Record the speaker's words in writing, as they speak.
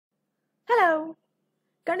Hello!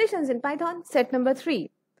 Conditions in Python set number 3.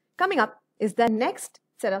 Coming up is the next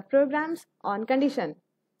set of programs on condition.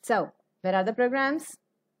 So, where are the programs?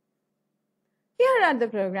 Here are the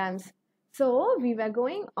programs. So, we were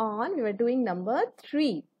doing number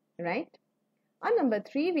 3, right? On number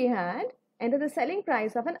 3, we had enter the selling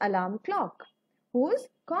price of an alarm clock, whose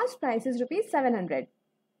cost price is rupees 700.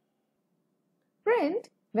 Print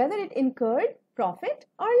whether it incurred profit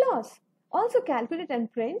or loss. Also calculate and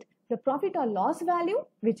print the profit or loss value,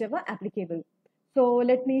 whichever applicable. So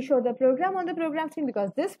let me show the program on the program screen,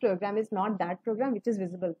 because this program is not that program which is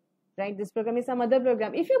visible, right? This program is some other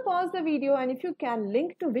program. If you pause the video and if you can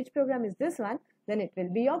link to which program is this one, then it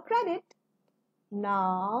will be your credit.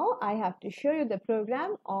 Now I have to show you the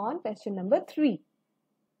program on question number 3.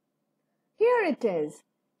 Here it is.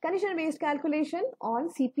 Condition-based calculation on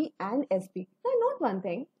CP and SP. Now note one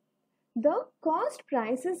thing. The cost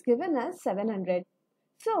price is given as 700.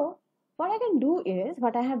 So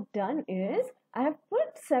what I have done is I have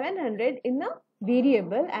put 700 in a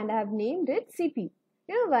variable and I have named it CP.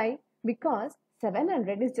 You know why? Because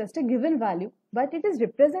 700 is just a given value, but it is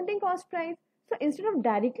representing cost price. So instead of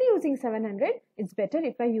directly using 700, it's better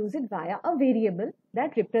if I use it via a variable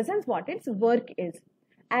that represents what its work is.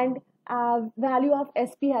 And value of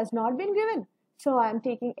SP has not been given. So I am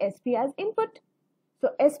taking SP as input. So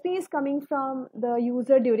SP is coming from the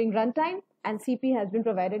user during runtime and CP has been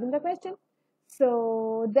provided in the question.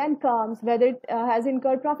 So then comes whether it has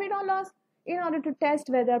incurred profit or loss. In order to test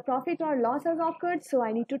whether profit or loss has occurred, so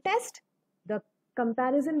I need to test. The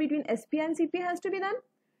comparison between SP and CP has to be done.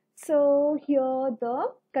 So here the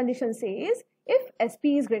condition says if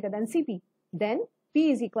SP is greater than CP, then P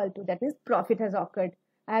is equal to, that means profit has occurred.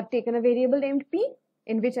 I have taken a variable named P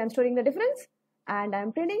in which I am storing the difference and I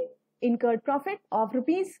am printing incurred profit of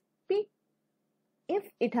rupees P. If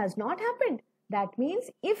it has not happened, that means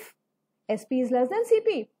if SP is less than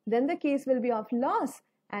CP, then the case will be of loss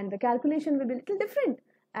and the calculation will be a little different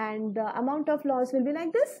and the amount of loss will be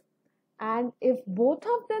like this. And if both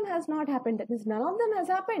of them has not happened, that means none of them has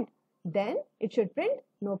happened, then it should print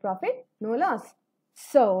no profit, no loss.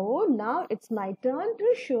 So now it's my turn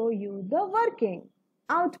to show you the working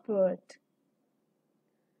output.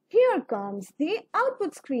 Here comes the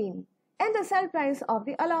output screen and the sell price of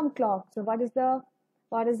the alarm clock. So what is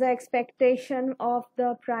the expectation of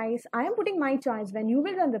the price? I am putting my choice. When you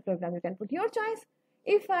will run the program, you can put your choice.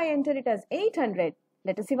 If I enter it as 800,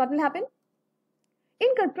 let us see what will happen.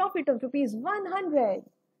 Incurred profit of rupees 100.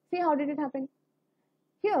 See how did it happen?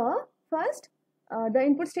 Here, first, the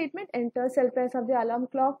input statement, enter sell price of the alarm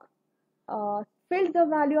clock, filled the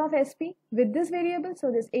value of SP with this variable.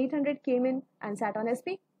 So this 800 came in and sat on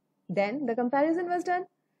SP. Then the comparison was done.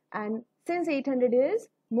 And since 800 is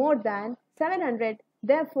more than 700,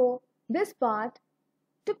 therefore this part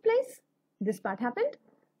took place. This part happened,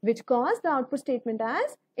 which caused the output statement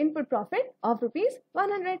as input profit of rupees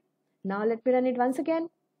 100. Now let me run it once again.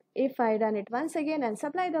 If I run it once again and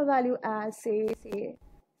supply the value as say,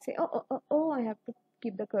 I have to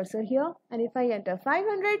keep the cursor here. And if I enter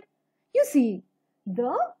 500, you see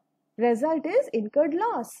the result is incurred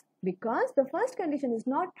loss because the first condition is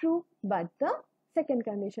not true, but the second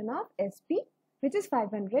condition of SP, which is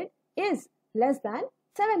 500, is less than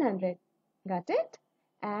 700. Got it?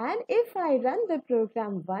 And if I run the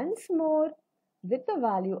program once more with the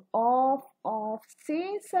value of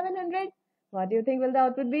say 700, what do you think will the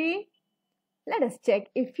output be? Let us check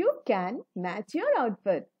if you can match your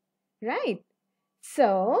output, right?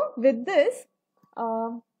 So with this,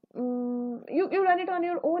 you run it on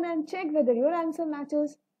your own and check whether your answer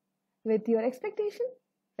matches with your expectation,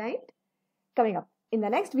 right? Coming up in the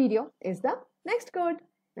next video is the next code.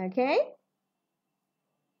 Okay.